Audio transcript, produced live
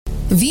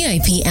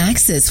VIP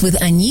Access with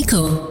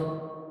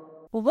Anyiko.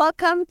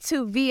 Welcome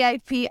to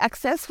VIP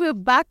Access. We're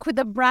back with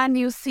a brand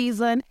new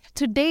season.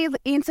 Today's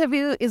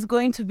interview is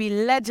going to be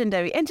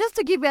legendary. And just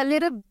to give you a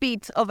little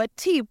bit of a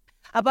tip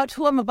about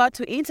who I'm about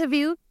to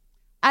interview,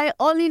 I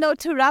only know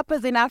two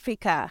rappers in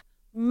Africa,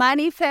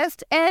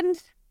 M.anifest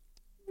and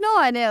no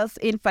one else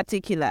in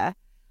particular.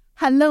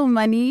 Hello,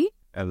 Mani.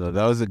 Hello,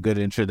 that was a good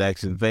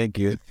introduction. Thank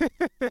you.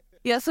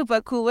 You're super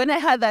cool. When I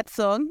heard that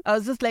song, I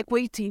was just like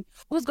waiting.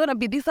 Who's going to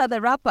be this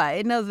other rapper?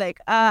 And I was like,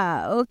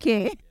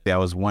 okay. I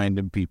was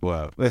winding people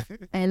up.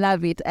 I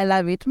love it.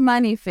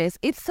 M.anifest.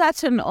 It's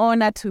such an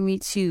honor to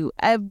meet you.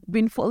 I've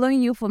been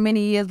following you for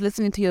many years,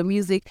 listening to your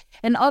music.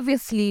 And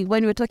obviously,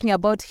 when we're talking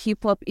about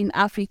hip-hop in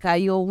Africa,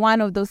 you're one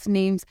of those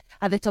names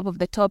at the top of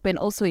the top and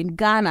also in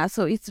Ghana.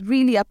 So it's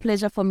really a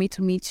pleasure for me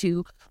to meet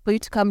you, for you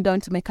to come down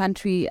to my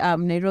country,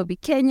 Nairobi,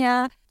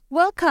 Kenya.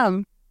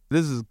 Welcome.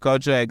 This is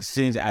cultural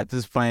exchange at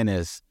its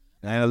finest.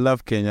 And I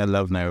love Kenya, I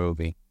love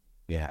Nairobi.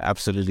 Yeah,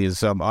 absolutely.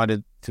 So I'm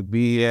honored to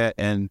be here,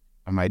 and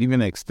I might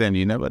even extend.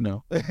 You never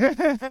know.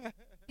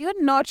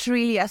 You're not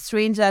really a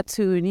stranger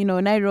to,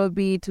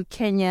 Nairobi, to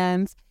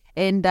Kenyans.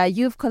 And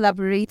you've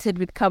collaborated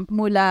with Camp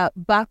Mula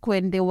back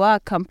when they were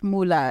Camp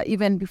Mula,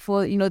 even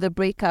before, the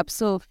breakup.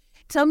 So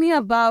tell me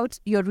about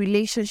your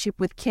relationship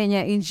with Kenya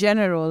in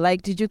general.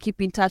 Like, did you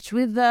keep in touch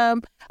with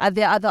them? Are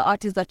there other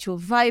artists that you're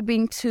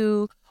vibing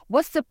to?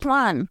 What's the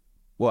plan?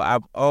 Well,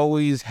 I've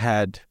always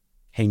had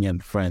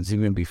Kenyan friends,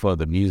 even before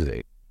the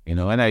music.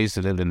 When I used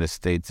to live in the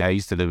States, I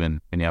used to live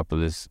in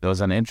Minneapolis. There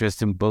was an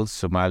interest in both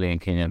Somali and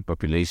Kenyan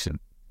population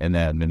in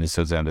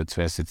Minnesota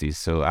universities.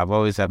 So I've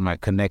always had my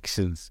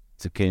connections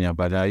to Kenya.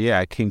 But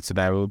I came to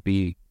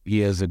Nairobi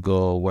years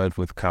ago, worked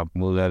with Camp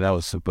Mula. That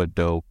was super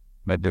dope.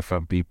 Met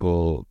different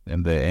people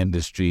in the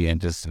industry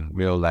and just in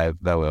real life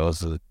that were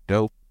also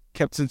dope.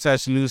 Kept in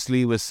touch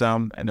loosely with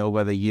some, and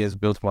over the years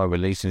built more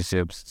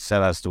relationships.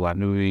 Shout outs to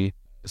Wanuri,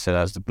 shout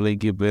outs to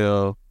Blinky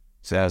Bill,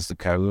 shout outs to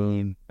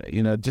Karun,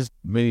 just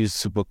many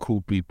super cool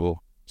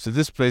people. So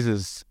this place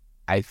is,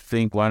 I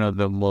think, one of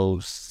the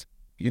most,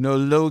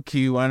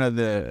 low-key, one of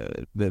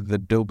the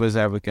dopest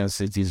African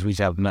cities, which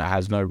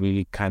has not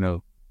really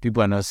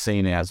people are not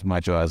saying it as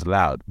much or as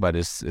loud, but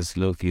it's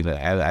low-key.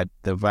 The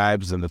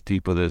vibes and the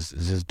people, there's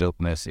just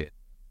dopeness here.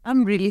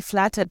 I'm really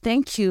flattered.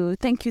 Thank you.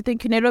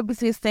 Nairobi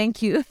says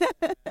thank you.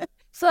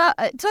 So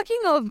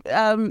talking of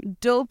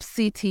dope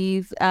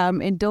cities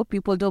and dope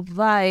people, dope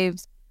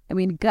vibes,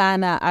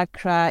 Ghana,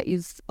 Accra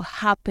is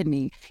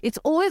happening. It's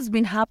always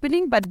been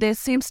happening, but there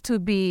seems to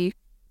be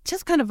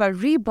just kind of a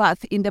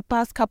rebirth in the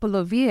past couple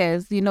of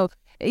years.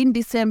 In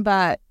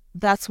December,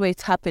 that's where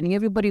it's happening.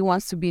 Everybody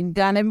wants to be in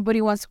Ghana.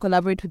 Everybody wants to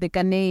collaborate with the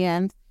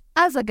Ghanaians.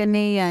 As a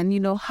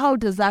Ghanaian, how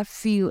does that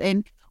feel?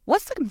 And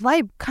what's the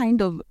vibe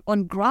kind of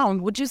on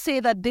ground? Would you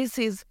say that this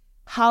is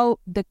how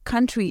the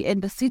country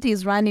and the city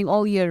is running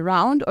all year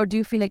round, or do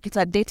you feel like it's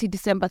a dirty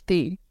December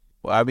thing?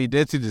 Well,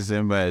 dirty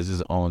December is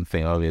its own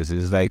thing, obviously.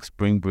 It's like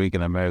spring break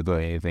in America or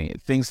anything.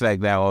 Things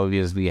like that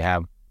obviously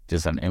have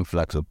just an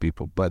influx of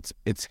people. But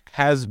it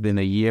has been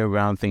a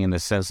year-round thing in the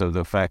sense of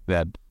the fact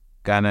that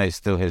Ghana is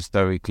still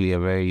historically a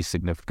very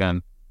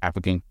significant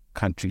African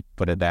country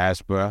for the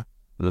diaspora.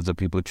 Lots of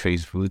people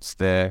trace roots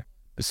there.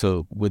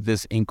 So with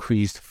this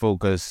increased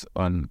focus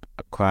on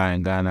Accra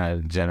and Ghana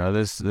in general,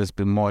 there's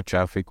been more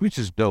traffic, which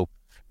is dope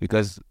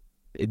because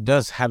it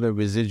does have a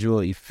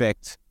residual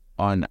effect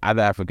on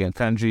other African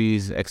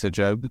countries,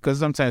 etc. Because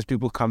sometimes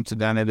people come to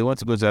Ghana, they want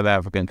to go to other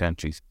African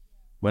countries.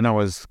 When I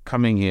was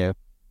coming here,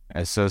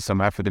 I saw some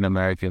African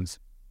Americans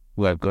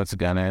who had gone to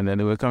Ghana and then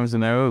they were coming to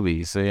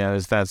Nairobi. So yeah,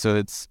 it's that. So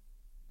it's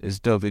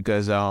dope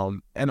because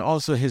and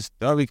also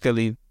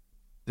historically,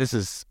 this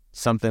is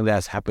something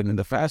that's happened in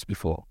the past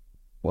before.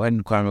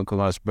 When Kwame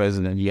Nkrumah was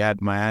president, you had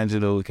Maya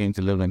Angelou who came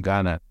to live in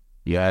Ghana.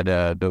 You had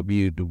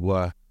W. Du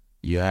Bois.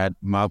 You had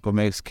Malcolm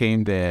X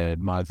came there,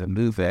 Martin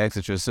Luther,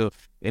 etc. So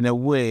in a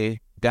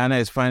way, Ghana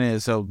is finding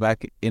itself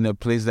back in a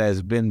place that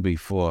has been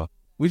before,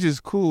 which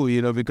is cool,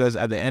 because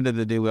at the end of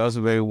the day, we're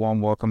also very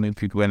warm, welcoming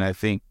people. And I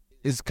think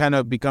it's kind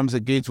of becomes a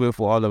gateway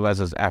for all of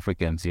us as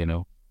Africans,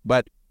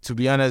 But to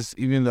be honest,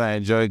 even though I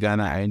enjoy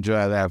Ghana, I enjoy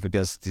other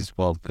African cities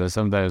more because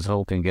sometimes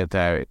hope can get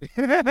tired.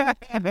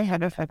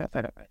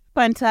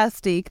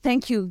 Fantastic.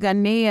 Thank you,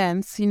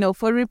 Ghanaians,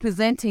 for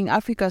representing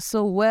Africa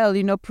so well,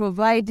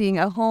 providing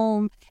a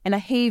home and a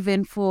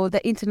haven for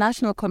the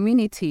international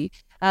community,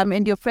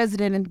 and your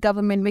president and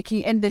government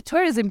and the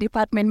tourism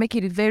department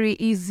making it very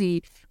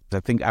easy. I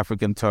think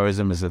African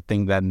tourism is a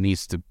thing that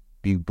needs to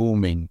be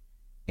booming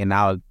in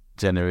our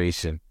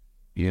generation.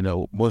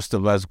 Most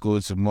of us go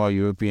to more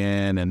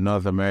European and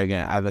North American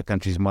and other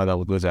countries more than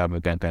we go to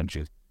African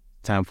countries.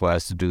 Time for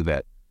us to do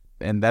that.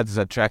 And that's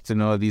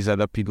attracting all these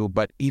other people.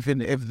 But even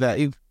if that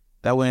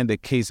weren't the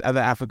case,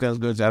 other Africans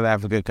go to other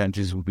African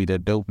countries would be the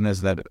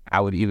dopeness that I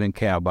would even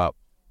care about.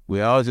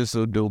 We're all just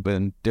so dope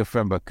and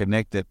different but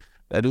connected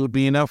that it would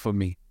be enough for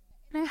me.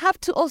 And I have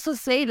to also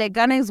say,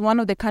 Ghana is one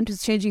of the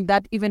countries changing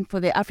that even for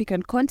the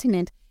African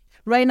continent.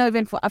 Right now,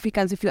 even for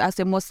Africans, if you ask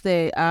them what's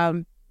the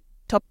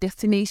top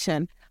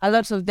destination, a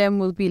lot of them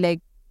will be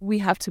like we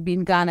have to be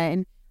in Ghana.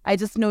 And I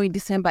just know in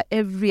December,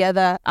 every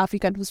other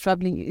African who's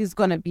traveling is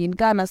going to be in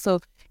Ghana. So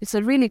it's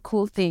a really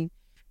cool thing.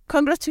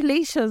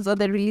 Congratulations on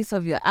the release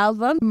of your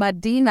album,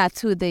 Madina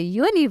to the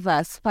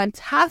Universe.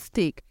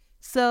 Fantastic.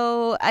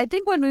 So I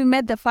think when we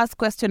met, the first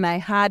question I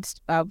had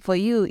for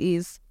you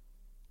is,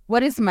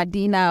 what is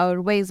Madina,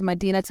 or where is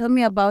Madina? Tell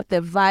me about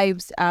the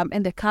vibes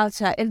and the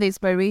culture and the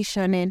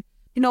inspiration, and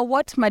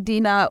what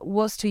Madina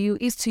was to you,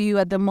 is to you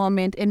at the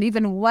moment, and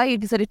even why you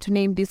decided to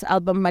name this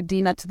album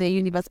Madina to the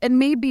Universe. And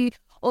maybe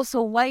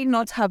also why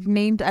not have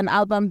named an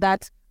album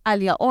that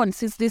earlier on,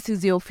 since this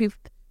is your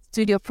 5th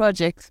studio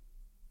project?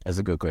 That's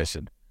a good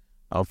question.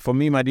 For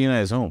me,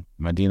 Madina is home.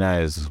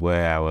 Madina is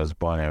where I was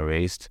born and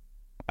raised.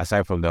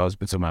 Aside from the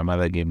hospital, my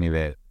mother gave me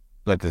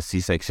the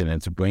C-section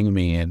and to bring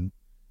me in,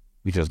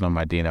 which was not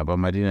Madina, but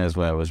Madina is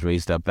where I was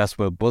raised up. That's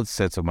where both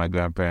sets of my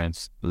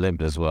grandparents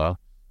lived as well.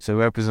 So it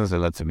represents a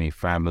lot to me.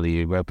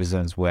 Family, it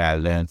represents where I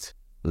learned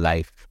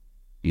life,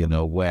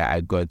 where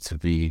I got to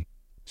be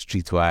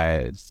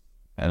streetwise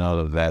and all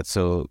of that.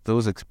 So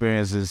those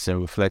experiences and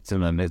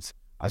reflecting on it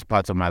as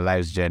part of my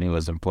life's journey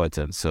was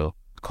important. So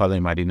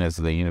calling Madina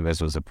to the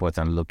Universe was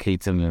important,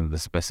 locating in the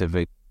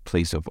specific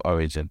place of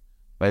origin.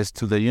 But it's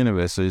to the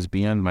universe, so it's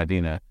beyond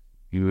Madina.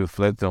 You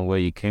reflect on where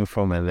you came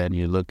from and then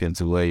you look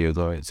into where you're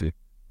going to.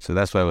 So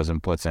that's why it was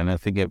important. And I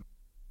think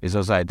it's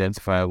also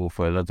identifiable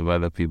for a lot of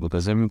other people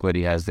because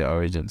everybody has their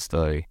origin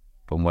story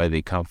from where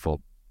they come from.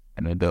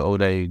 And the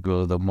older you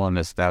grow, the more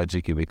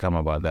nostalgic you become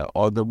about that.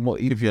 Or the more,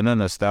 if you're not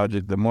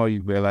nostalgic, the more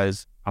you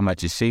realize how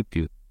much it shaped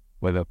you,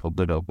 whether for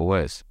good or for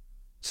worse.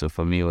 So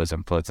for me, it was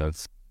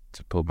important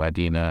to put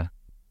Madina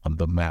on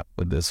the map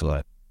with this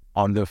one.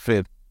 On the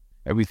 5th,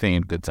 everything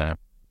in good time.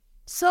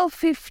 So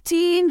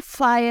 15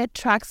 fire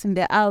tracks in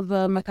the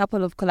album, a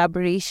couple of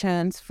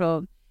collaborations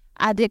from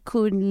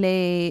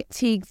Adekunle,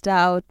 Tiggs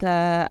Out,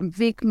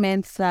 Vic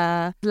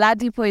Mensa,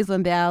 Ladipo is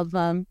on the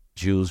album.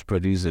 Jules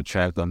produced a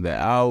track on the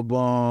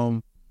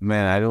album.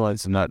 Man, I don't want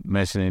to not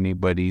mention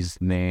anybody's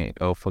name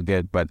or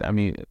forget, but I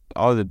mean,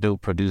 all the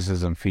dope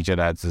producers and featured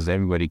artists,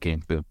 everybody came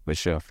through for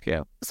sure.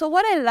 Yeah. So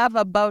what I love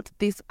about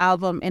this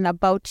album and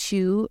about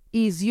you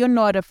is you're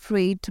not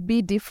afraid to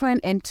be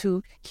different and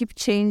to keep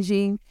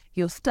changing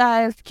your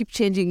style, keep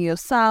changing your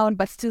sound,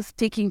 but still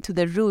sticking to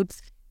the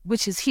roots,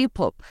 which is hip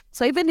hop.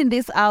 So even in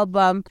this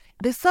album,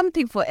 there's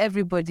something for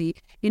everybody,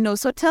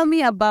 So tell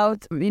me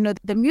about,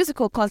 the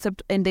musical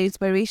concept and the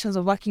inspirations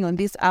of working on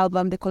this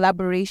album, the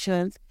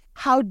collaborations.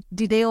 How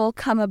did they all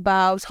come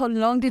about? How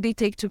long did it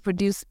take to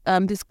produce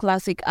this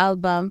classic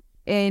album?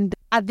 And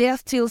are there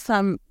still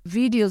some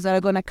videos that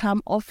are going to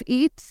come off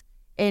it?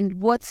 And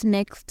what's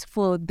next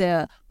for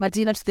the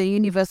Madina to the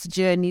Universe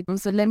journey?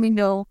 So let me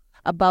know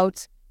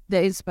about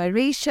the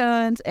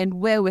inspirations and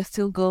where we're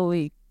still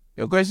going.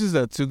 Your questions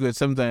are too good.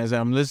 Sometimes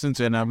I'm listening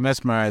to it and I'm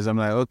mesmerized. I'm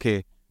like,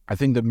 okay, I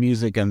think the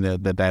music and the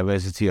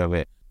diversity of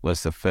it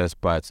was the first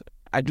part.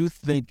 I do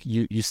think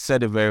you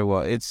said it very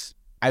well.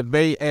 I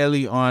very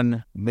early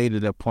on made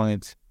it a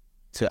point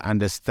to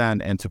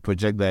understand and to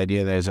project the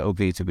idea that it's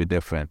okay to be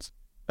different.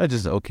 Not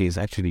just okay, it's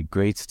actually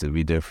great to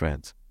be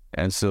different.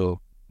 And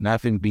so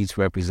nothing beats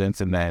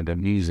representing that in the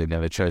music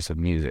and the choice of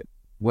music.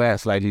 Where I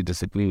slightly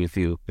disagree with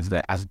you is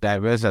that as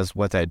diverse as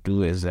what I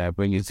do is that I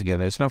bring it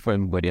together, it's not for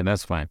everybody, and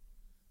that's fine.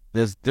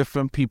 There's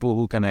different people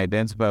who can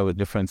identify with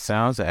different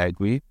sounds, I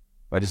agree,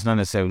 but it's not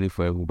necessarily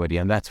for everybody,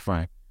 and that's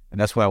fine.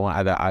 And that's why I want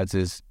other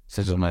artists,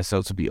 such as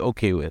myself, to be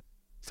okay with.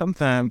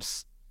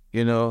 Sometimes,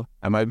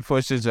 I might be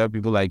fortunate to have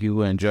people like you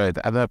who enjoy it.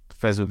 Other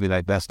fans will be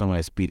like, that's not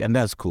my speed, and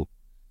that's cool.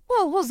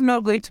 Well, who's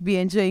not going to be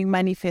enjoying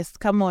M.anifest?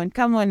 Come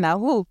on now,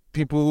 who?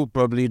 People who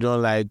probably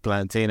don't like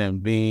plantain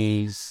and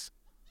beans.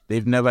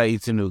 They've never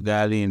eaten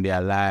ugali in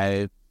their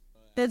life.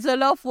 There's a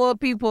lot for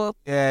people.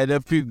 Yeah,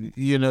 the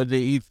people, they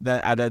eat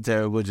that other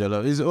terrible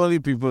jollof. It's only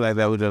people like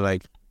that who are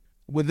like,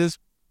 with this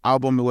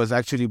album, it was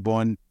actually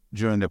born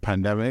during the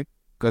pandemic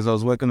because I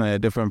was working on a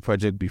different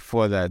project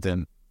before that,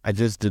 and I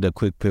just did a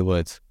quick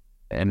pivot,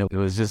 and it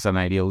was just an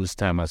idea whose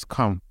time has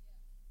come,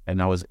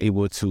 and I was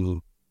able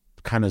to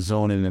kind of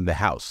zone in the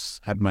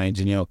house. Had my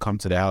engineer come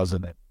to the house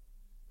and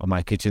on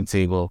my kitchen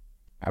table.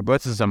 I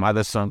brought in some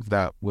other songs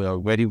that were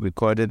already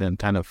recorded and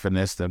kind of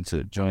finessed them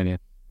to join in,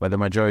 but the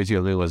majority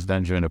of it was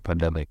done during the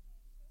pandemic.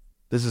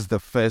 This is the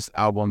first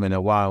album in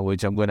a while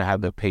which I'm going to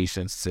have the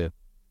patience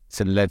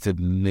to let it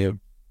live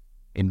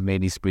in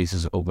many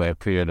spaces over a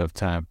period of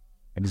time.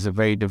 And it's a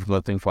very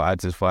difficult thing for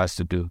artists for us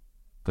to do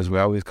because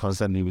we're always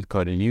constantly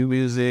recording new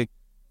music,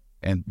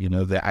 and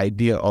the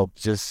idea of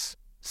just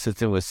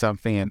sitting with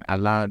something and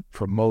allowing,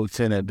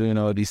 promoting and doing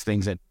all these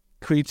things and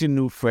creating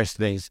new, fresh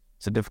things,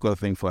 it's a difficult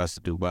thing for us to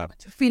do. But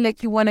I feel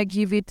like you want to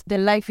give it the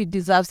life it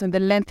deserves and the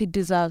length it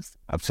deserves.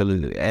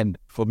 Absolutely. And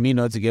for me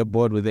not to get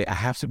bored with it, I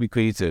have to be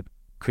creative,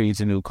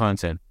 creating new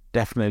content.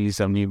 Definitely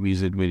some new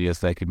music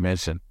videos like you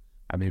mentioned.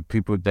 I mean,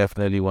 people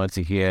definitely want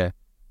to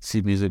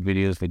see music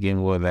videos for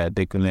Game War that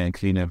Adekunle and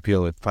Clean and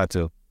Pure with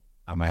Pato.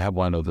 I might have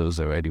one of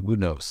those already. Who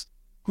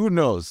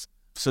knows?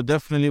 So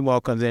definitely more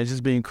content,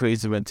 just being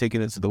creative and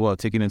taking it to the world,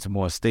 taking it to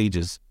more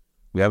stages.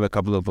 We have a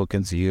couple of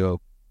bookings in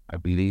Europe, I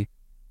believe.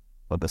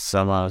 for the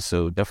summer.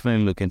 So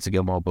definitely looking to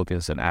get more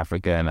bookings in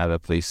Africa and other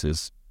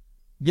places.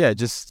 Yeah,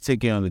 just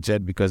taking on the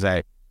jet because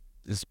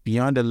it's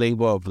beyond the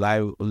label of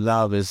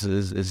love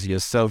is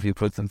yourself you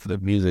put into the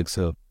music.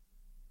 So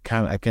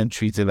I can't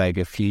treat it like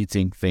a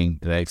fleeting thing,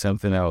 like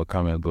something that will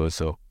come and go.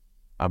 So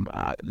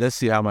let's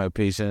see how my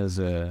patience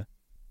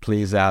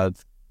plays out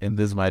in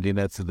this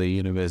Madina to the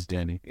universe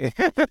journey.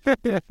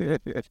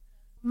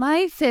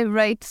 My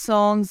favorite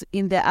songs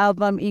in the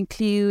album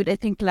include, I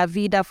think, La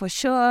Vida for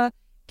sure,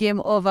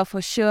 Game Over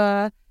for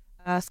sure,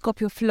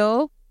 Scorpio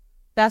Flow,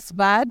 That's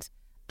Bad.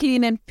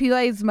 Clean and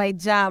Pure is my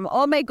jam.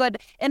 Oh my God.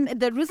 And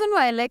the reason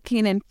why I like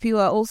Clean and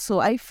Pure also,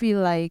 I feel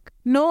like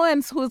no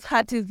one whose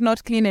heart is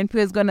not clean and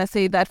pure is going to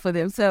say that for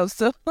themselves.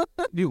 So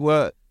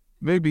well,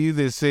 maybe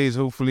they say is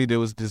hopefully they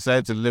will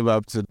decide to live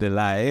up to the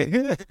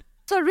lie.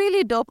 So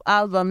really dope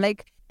album.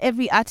 Like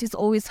every artist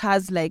always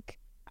has like,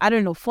 I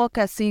don't know,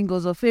 focus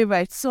singles or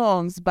favorite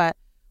songs. But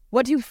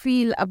what do you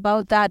feel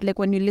about that? Like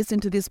when you listen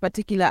to this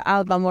particular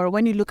album or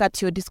when you look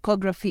at your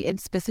discography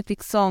and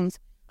specific songs,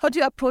 how do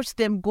you approach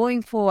them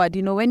going forward?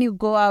 You know, when you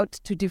go out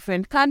to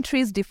different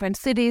countries, different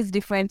cities,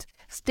 different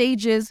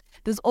stages,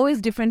 there's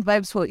always different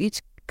vibes for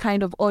each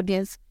kind of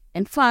audience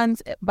and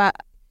fans. But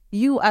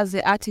you as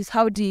the artist,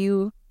 how do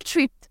you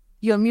treat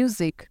your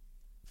music?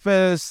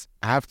 First,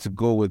 I have to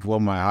go with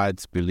what my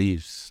heart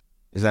believes.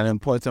 It's an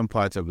important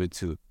part of it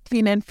too.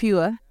 Clean and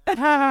pure.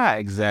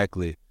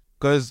 Exactly.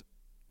 Because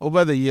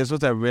over the years,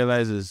 what I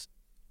realized is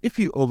if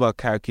you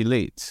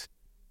over-calculate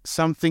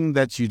something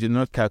that you did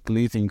not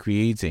calculate in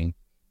creating,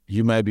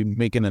 you might be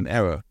making an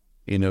error,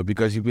 you know,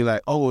 because you'd be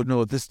like, oh,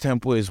 no, this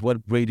tempo is what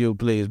radio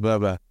plays, blah,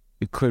 blah.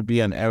 It could be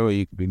an error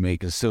you could be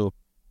making. So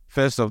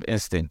first of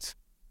instinct,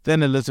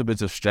 then a little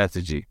bit of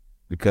strategy,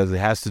 because it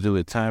has to do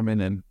with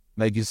timing and,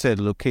 like you said,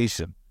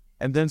 location.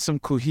 And then some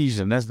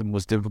cohesion. That's the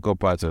most difficult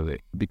part of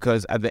it.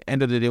 Because at the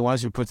end of the day,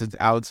 once you put it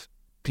out,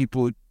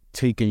 people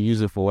take and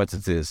use it for what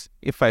it is.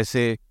 If I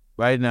say,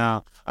 right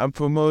now, I'm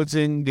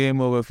promoting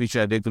Game Over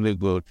feature Adekunle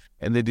Gold,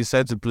 and they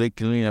decide to play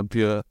Clean and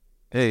Pure,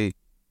 hey,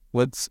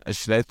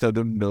 should I tell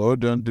them? No,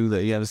 don't do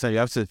that. You understand? You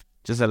have to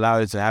just allow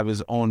it to have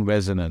its own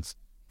resonance.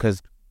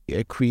 Because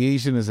a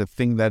creation is a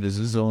thing that is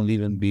its own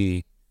living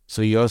being.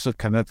 So you also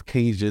cannot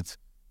cage it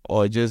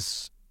or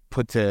just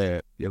put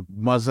a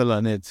muzzle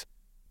on it,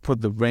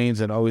 put the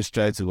reins and always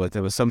try to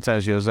whatever.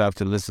 Sometimes you also have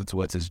to listen to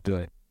what it's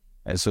doing.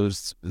 And so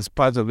it's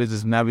part of it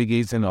is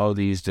navigating all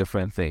these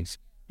different things.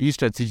 Being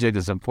strategic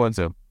is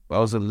important, but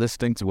also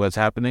listening to what's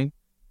happening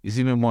is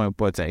even more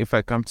important. If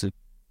I come to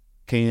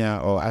Kenya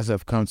or as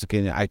I've come to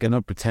Kenya, I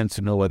cannot pretend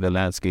to know what the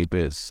landscape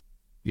is,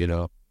 you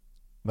know.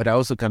 But I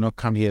also cannot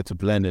come here to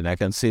blend in. I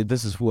can say,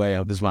 this is who I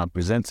am, this is what I'm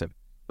presenting.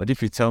 But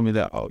if you tell me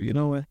that, oh, you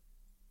know what,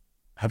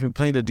 I've been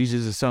playing the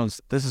DJs' songs,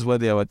 this is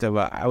what they are,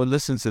 whatever, I would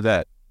listen to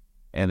that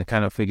and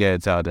kind of figure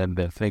it out and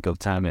then think of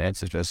time and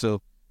etc.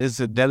 So it's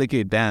a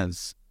delicate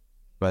dance,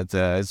 but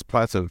it's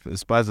part of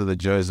the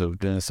joys of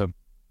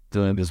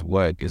doing this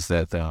work is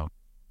that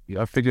you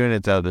are figuring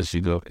it out as you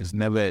go. It's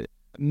never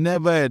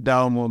a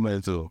down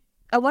moment at all.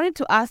 I wanted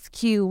to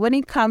ask you, when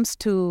it comes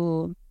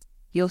to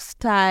your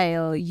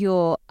style,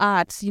 your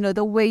art, you know,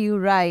 the way you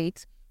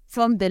write,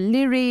 from the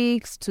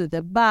lyrics to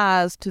the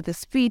bars, to the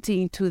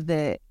spitting, to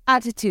the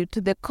attitude,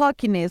 to the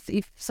cockiness,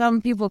 if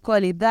some people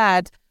call it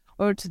that,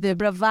 or to the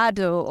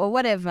bravado or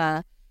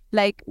whatever,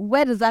 like,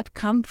 where does that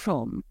come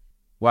from?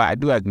 Well, I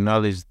do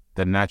acknowledge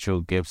the natural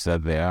gifts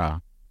that there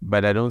are,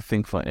 but I don't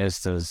think, for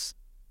instance,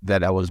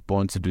 that I was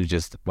born to do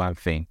just one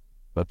thing.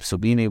 But so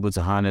being able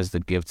to harness the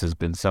gifts has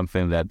been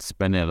something that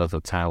spending a lot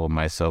of time with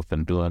myself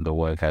and doing the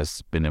work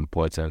has been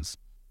important.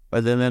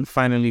 But then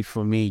finally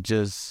for me,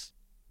 just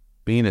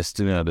being a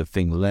student of the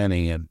thing,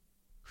 learning and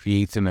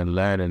creating and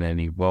learning and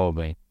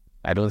evolving,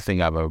 I don't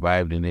think I've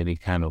arrived in any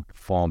kind of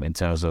form in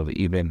terms of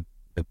even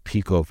the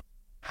peak of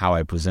how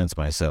I present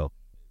myself.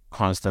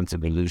 Constant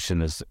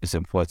evolution is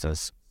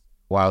important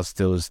while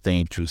still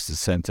staying true to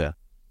center.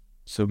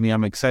 So me,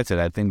 I'm excited.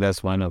 I think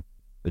that's one of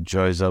the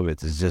joys of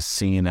it, is just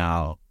seeing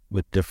how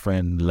with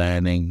different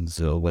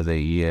learnings over the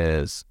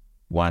years,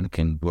 one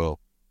can grow.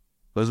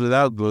 Because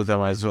without growth, I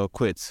might as well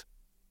quit.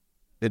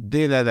 The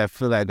day that I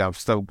feel like I've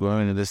stopped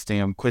growing in this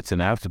thing, I'm quitting.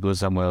 I have to go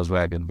somewhere else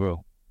where I can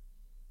grow.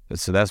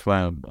 So that's why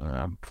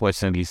I'm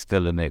fortunately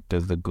still in it,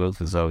 because the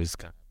growth is always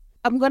coming.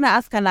 I'm going to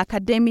ask an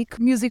academic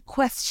music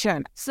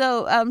question.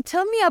 So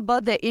tell me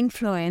about the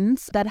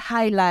influence that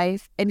high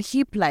life and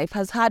hip life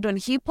has had on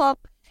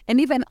hip-hop and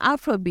even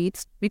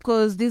Afrobeats,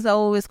 because these are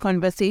always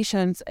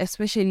conversations,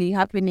 especially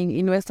happening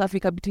in West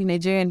Africa between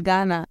Nigeria and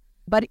Ghana.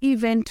 But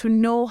even to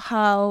know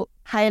how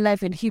high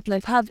life and hip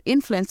life have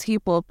influenced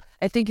hip-hop,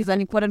 I think is an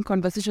important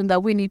conversation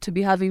that we need to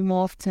be having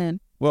more often.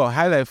 Well,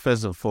 high life,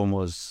 first and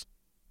foremost,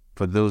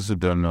 for those who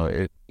don't know,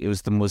 it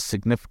was the most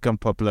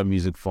significant popular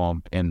music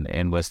form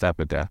in West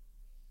Africa.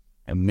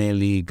 And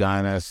mainly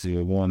Ghana,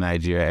 Sierra,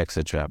 Nigeria,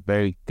 etc.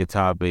 Very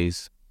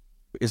guitar-based.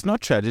 It's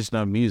not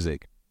traditional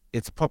music.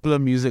 It's popular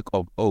music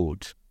of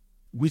old,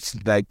 which,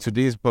 like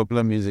today's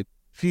popular music,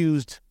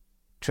 fused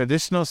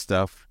traditional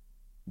stuff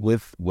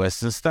with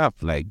Western stuff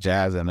like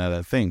jazz and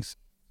other things.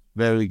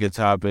 very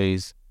guitar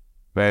based,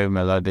 very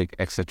melodic,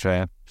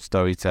 etc.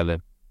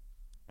 storytelling.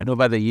 And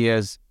over the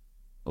years,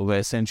 over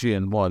a century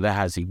and more, that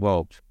has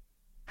evolved.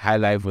 High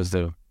life was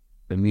the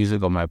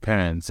music of my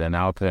parents and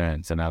our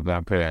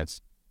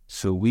grandparents.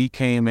 So we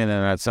came in,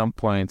 and at some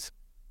point,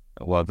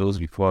 well, those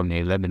before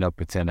me, let me not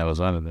pretend I was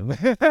one of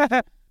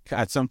them.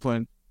 At some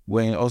point,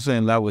 we're also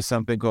in love with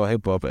something called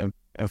hip hop, and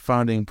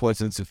found the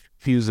importance to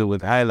fuse it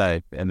with high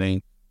life, and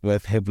then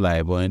with hip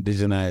life or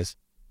indigenized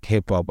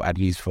hip hop, at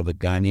least for the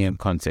Ghanaian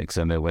context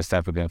and the West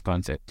African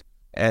context.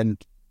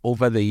 And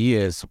over the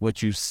years,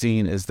 what you've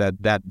seen is that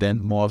then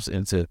morphs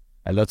into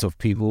a lot of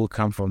people who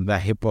come from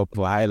that hip hop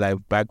or high life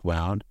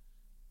background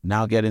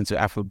now get into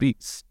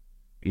Afrobeats.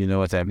 You know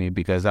what I mean?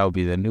 Because that would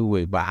be the new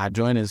way. But I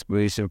draw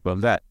inspiration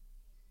from that.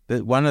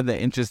 One of the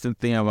interesting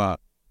thing about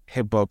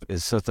hip hop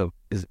is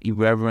is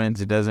irreverent.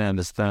 It doesn't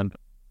understand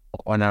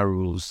honor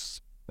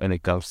rules when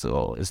it comes to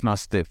all. It's not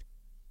stiff.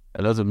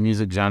 A lot of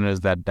music genres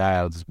that die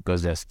out is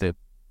because they're stiff.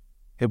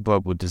 Hip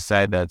hop would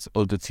decide that's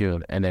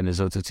auto-tune, and then it's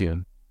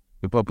auto-tune.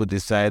 Hip hop would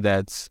decide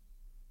that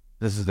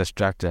this is the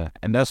structure.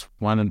 And that's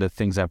one of the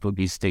things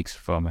Afrobeat takes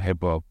from hip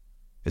hop.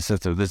 It's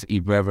this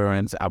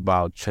irreverence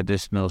about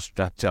traditional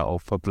structure or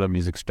popular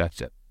music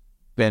structure,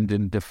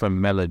 bending different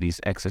melodies,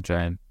 etc.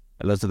 And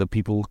a lot of the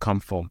people who come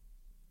from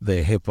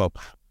the hip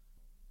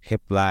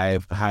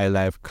life, high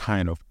life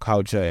kind of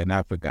culture in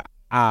Africa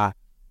are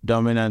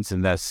dominant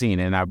in that scene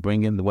and are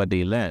bringing what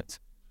they learned.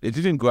 They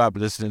didn't grow up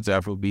listening to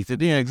Afrobeat. It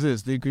didn't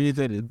exist. They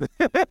created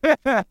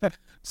it.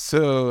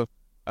 So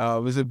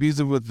it's a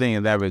beautiful thing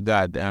in that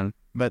regard.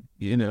 But,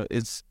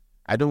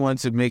 I don't want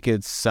to make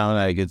it sound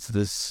like it's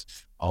this,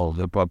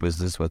 hip hop is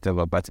this,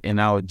 whatever. But in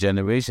our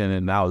generation,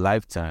 in our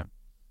lifetime,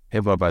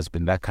 hip hop has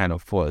been that kind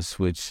of force,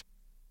 which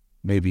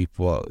maybe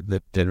for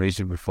the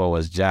generation before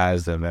was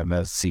jazz, and then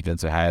that's seeped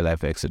into high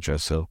life, etc.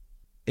 So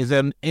it's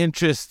an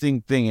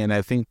interesting thing, and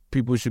I think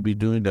people should be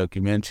doing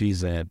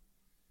documentaries and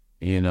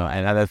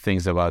other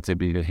things about it.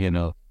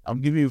 Because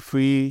I'm giving you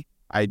free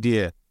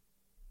idea,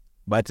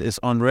 but it's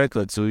on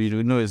record, so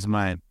you know it's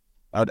mine.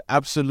 I would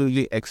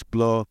absolutely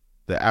explore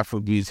the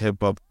Afrobeats hip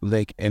hop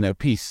like in a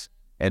piece,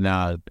 and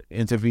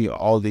interview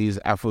all these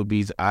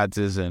Afrobeats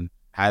artists and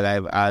high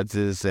life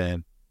artists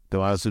and the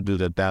ones who do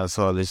the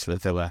dancehall,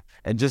 whatever,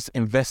 and just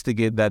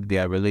investigate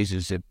their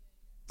relationship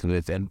to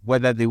it and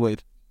whether they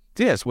would,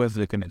 yes, worth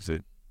looking into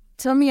it.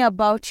 Tell me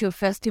about your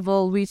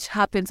festival, which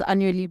happens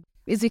annually.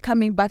 Is it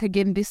coming back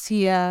again this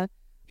year?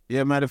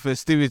 Yeah, the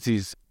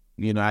festivities.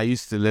 I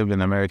used to live in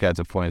America at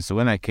a point, so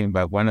when I came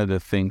back, one of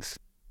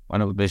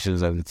the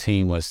missions of the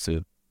team was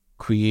to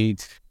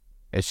create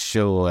a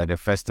show at a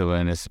festival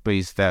in a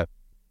space that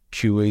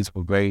curates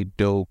for very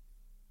dope,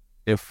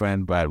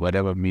 different, but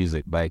whatever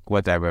music, like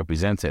what I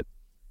represented.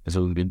 And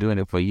so we've been doing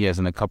it for years,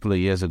 and a couple of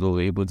years ago, we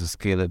were able to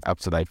scale it up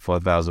to like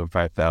 4,000,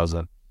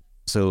 5,000.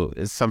 So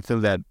it's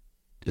something that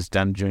is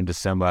done during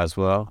December as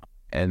well.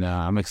 And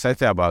I'm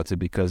excited about it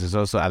because it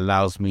also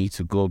allows me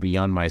to go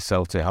beyond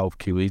myself to help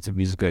curate a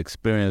musical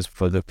experience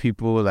for the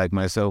people like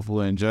myself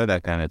who enjoy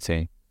that kind of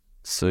thing.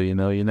 So, you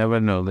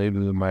never know. Maybe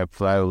we might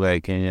fly away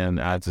a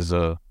Kenyan artist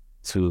or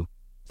two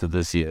to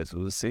this year. So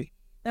we'll see.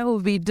 That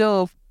would be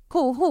dope.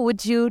 Who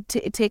would you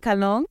take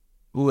along?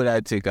 Who would I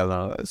take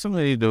along? So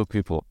many dope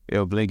people.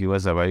 Yo, Blinky,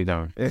 what's up? How you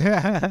doing?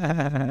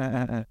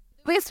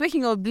 Wait,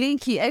 speaking of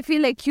Blinky, I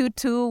feel like you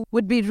two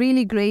would be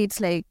really great,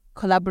 like,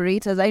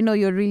 collaborators. I know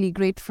you're really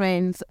great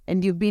friends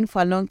and you've been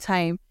for a long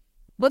time.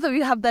 Both of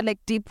you have that, like,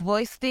 deep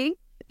voice thing.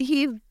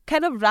 He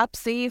kind of rap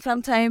singing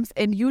sometimes,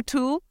 and you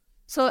two.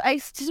 So I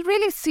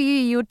really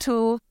see you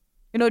two,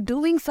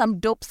 doing some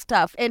dope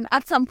stuff. And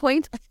at some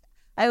point,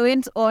 I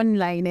went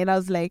online and I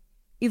was like,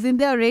 isn't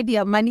there already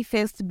a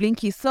M.anifest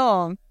Blinky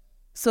song?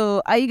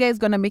 So are you guys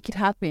going to make it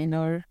happen,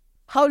 or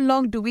how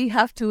long do we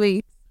have to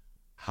wait?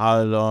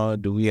 How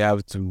long do we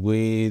have to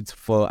wait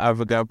for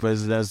African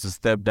presidents to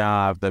step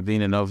down after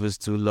being in office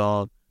too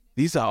long?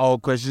 These are all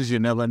questions you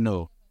never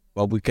know.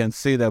 But we can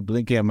say that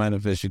Blinky and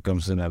M.anifest should come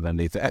sooner than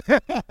later.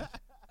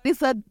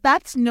 It's at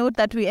that note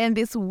that we end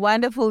this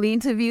wonderful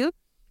interview.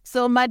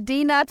 So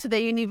Madina to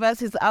the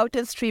Universe is out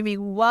and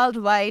streaming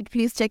worldwide.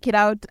 Please check it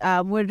out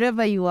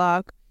wherever you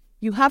are.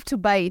 You have to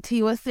buy it.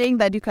 He was saying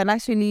that you can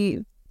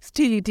actually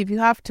steal it if you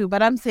have to,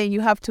 but I'm saying you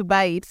have to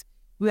buy it.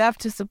 We have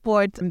to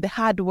support the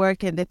hard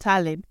work and the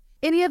talent.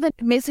 Any other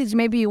message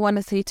maybe you want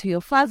to say to your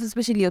fans,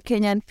 especially your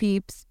Kenyan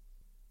peeps?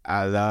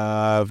 I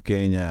love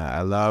Kenya.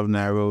 I love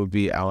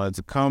Nairobi. I want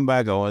to come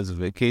back. I want to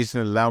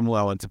vacation in Lamu.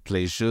 I want to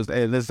play shows.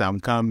 Hey, listen, I'm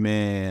coming.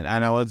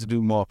 And I want to do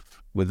more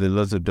with a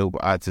lot of dope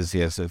artists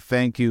here. So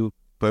thank you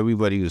for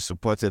everybody who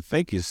supported.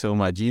 Thank you so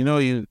much.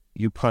 You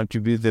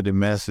contributed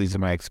immensely to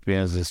my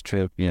experience this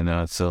trip,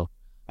 so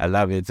I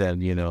love it.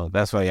 And,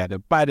 that's why you're the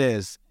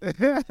baddest.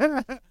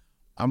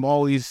 I'm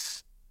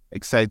always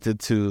excited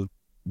to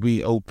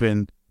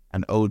reopen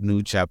an old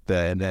new chapter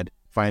and then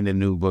find a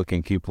new book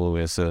and keep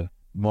over. So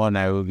more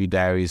Nairobi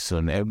diaries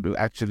soon.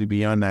 Actually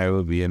beyond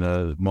Nairobi,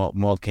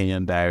 more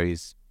Kenyan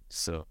diaries.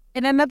 So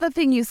And another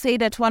thing you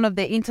said at one of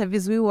the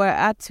interviews we were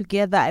at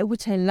together,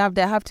 which I loved,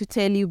 I have to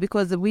tell you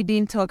because we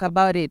didn't talk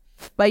about it,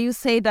 but you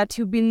say that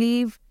you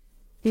believe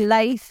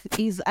life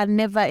is a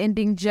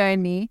never-ending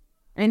journey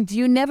and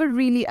you never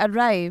really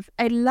arrive.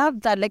 I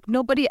love that. Like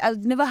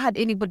I've never had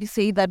anybody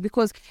say that,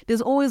 because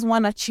there's always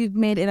one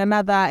achievement and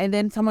another, and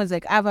then someone's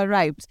like, I've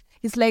arrived.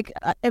 It's like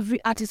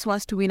every artist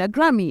wants to win a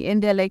Grammy,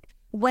 and they're like,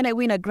 when I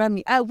win a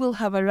Grammy, I will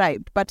have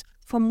arrived. But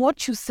from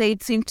what you say,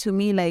 it seemed to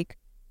me like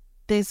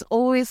there's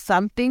always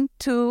something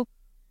to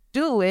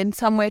do and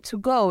somewhere to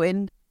go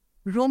and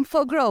room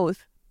for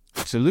growth.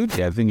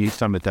 Absolutely. I think you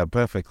summed it up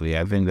perfectly.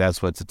 I think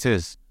that's what it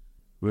is.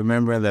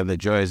 Remembering that the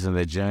joys in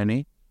the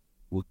journey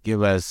will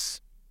give us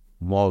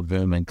more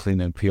vim and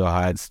clean and pure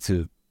hearts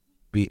to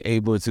be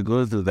able to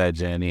go through that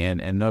journey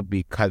and not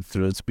be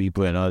cutthroat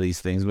people and all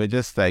these things. We're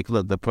just like,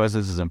 look, the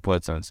process is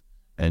important.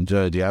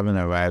 Enjoy it. You haven't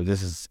arrived.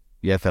 This is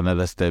yet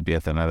another step,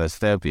 yet another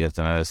step, yet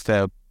another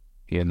step,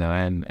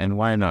 and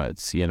why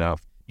not?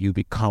 You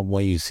become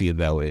when you see it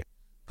that way.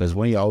 Because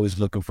when you're always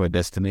looking for a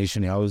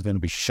destination, you're always going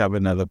to be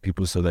shoving other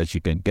people so that you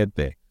can get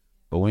there.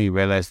 But when you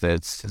realize that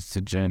it's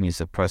a journey,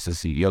 it's a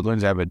process, you're going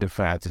to have a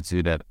different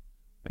attitude that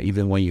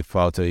even when you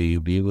falter,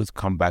 you'll be able to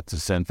come back to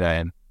center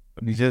and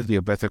you just be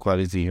a better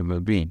quality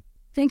human being.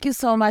 Thank you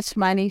so much,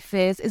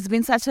 M.anifest. It's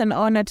been such an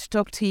honor to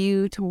talk to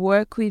you, to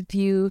work with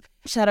you.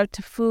 Shout out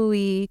to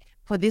Fui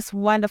for this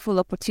wonderful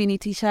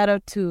opportunity. Shout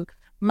out to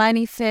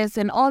M.anifest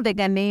and all the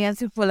Ghanaians.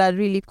 People are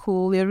really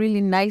cool. You're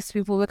really nice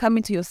people. We're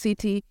coming to your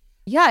city.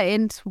 Yeah,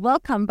 and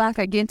welcome back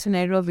again to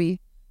Nairobi.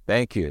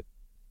 Thank you.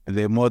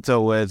 The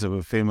immortal words of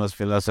a famous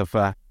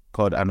philosopher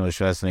called Arnold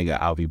Schwarzenegger,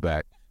 I'll be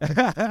back.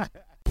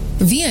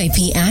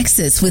 VIP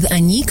Access with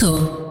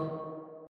Anyiko.